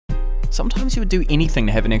Sometimes you would do anything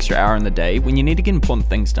to have an extra hour in the day when you need to get important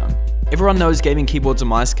things done. Everyone knows gaming keyboards and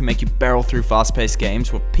mice can make you barrel through fast-paced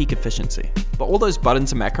games with peak efficiency, but all those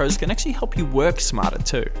buttons and macros can actually help you work smarter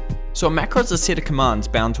too. So a macro is a set of commands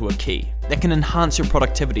bound to a key that can enhance your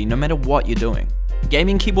productivity no matter what you're doing.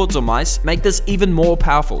 Gaming keyboards or mice make this even more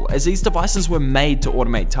powerful, as these devices were made to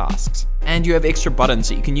automate tasks. And you have extra buttons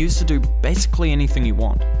that you can use to do basically anything you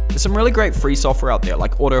want. There's some really great free software out there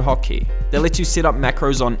like AutoHotkey that lets you set up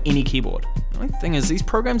macros on any keyboard. The only thing is, these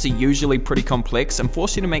programs are usually pretty complex and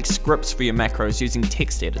force you to make scripts for your macros using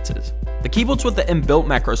text editors. The keyboards with the inbuilt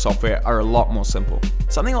macro software are a lot more simple.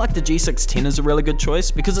 Something like the G610 is a really good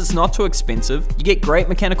choice because it's not too expensive, you get great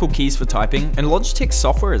mechanical keys for typing, and Logitech's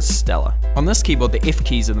software is stellar. On this keyboard, the F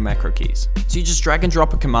keys are the macro keys. So you just drag and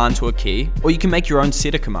drop a command to a key, or you can make your own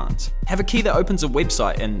set of commands. Have a key that opens a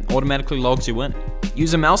website and automatically logs you in.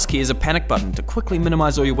 Use a mouse key as a panic button to quickly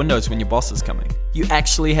minimize all your windows when your boss is coming. You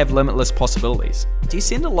actually have limitless possibilities. Do you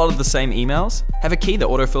send a lot of the same emails? Have a key that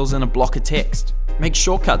autofills in a block of text. Make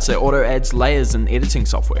shortcuts that auto adds layers in editing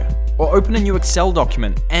software. Or open a new Excel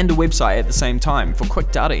document and a website at the same time for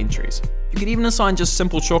quick data entries. You could even assign just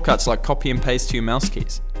simple shortcuts like copy and paste to your mouse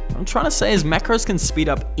keys. What I'm trying to say is macros can speed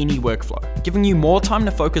up any workflow, giving you more time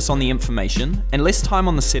to focus on the information and less time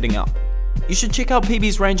on the setting up. You should check out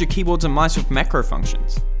PB's range of keyboards and mice with macro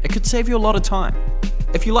functions. It could save you a lot of time.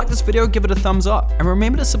 If you like this video, give it a thumbs up, and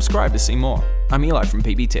remember to subscribe to see more. I'm Eli from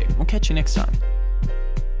PB Tech. We'll catch you next time.